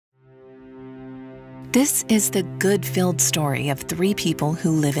This is the good-filled story of 3 people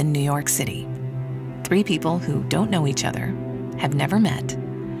who live in New York City. 3 people who don't know each other, have never met,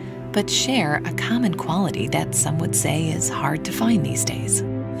 but share a common quality that some would say is hard to find these days.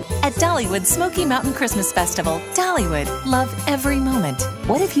 At Dollywood Smoky Mountain Christmas Festival, Dollywood, love every moment.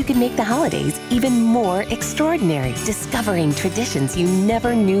 What if you could make the holidays even more extraordinary? Discovering traditions you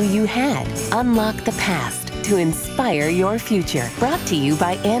never knew you had. Unlock the past to inspire your future. Brought to you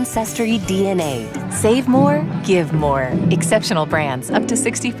by Ancestry DNA. Save more, give more. Exceptional brands up to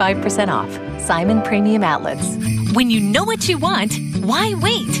 65% off. Simon Premium Outlets. When you know what you want, why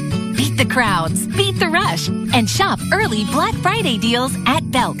wait? Beat the crowds, beat the rush, and shop early Black Friday deals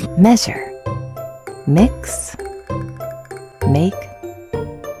at Belk. Measure. Mix. Make.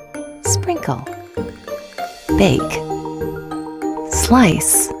 Sprinkle. Bake.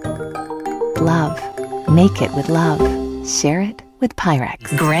 Slice. Love. Make it with love. Share it with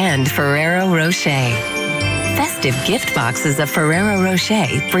Pyrex. Grand Ferrero Rocher. Festive gift boxes of Ferrero Rocher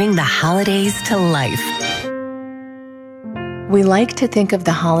bring the holidays to life. We like to think of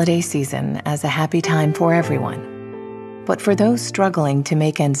the holiday season as a happy time for everyone. But for those struggling to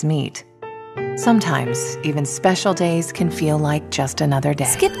make ends meet, sometimes even special days can feel like just another day.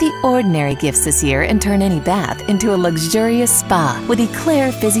 Skip the ordinary gifts this year and turn any bath into a luxurious spa with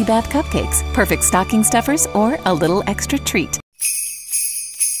Eclair Fizzy Bath Cupcakes. Perfect stocking stuffers or a little extra treat.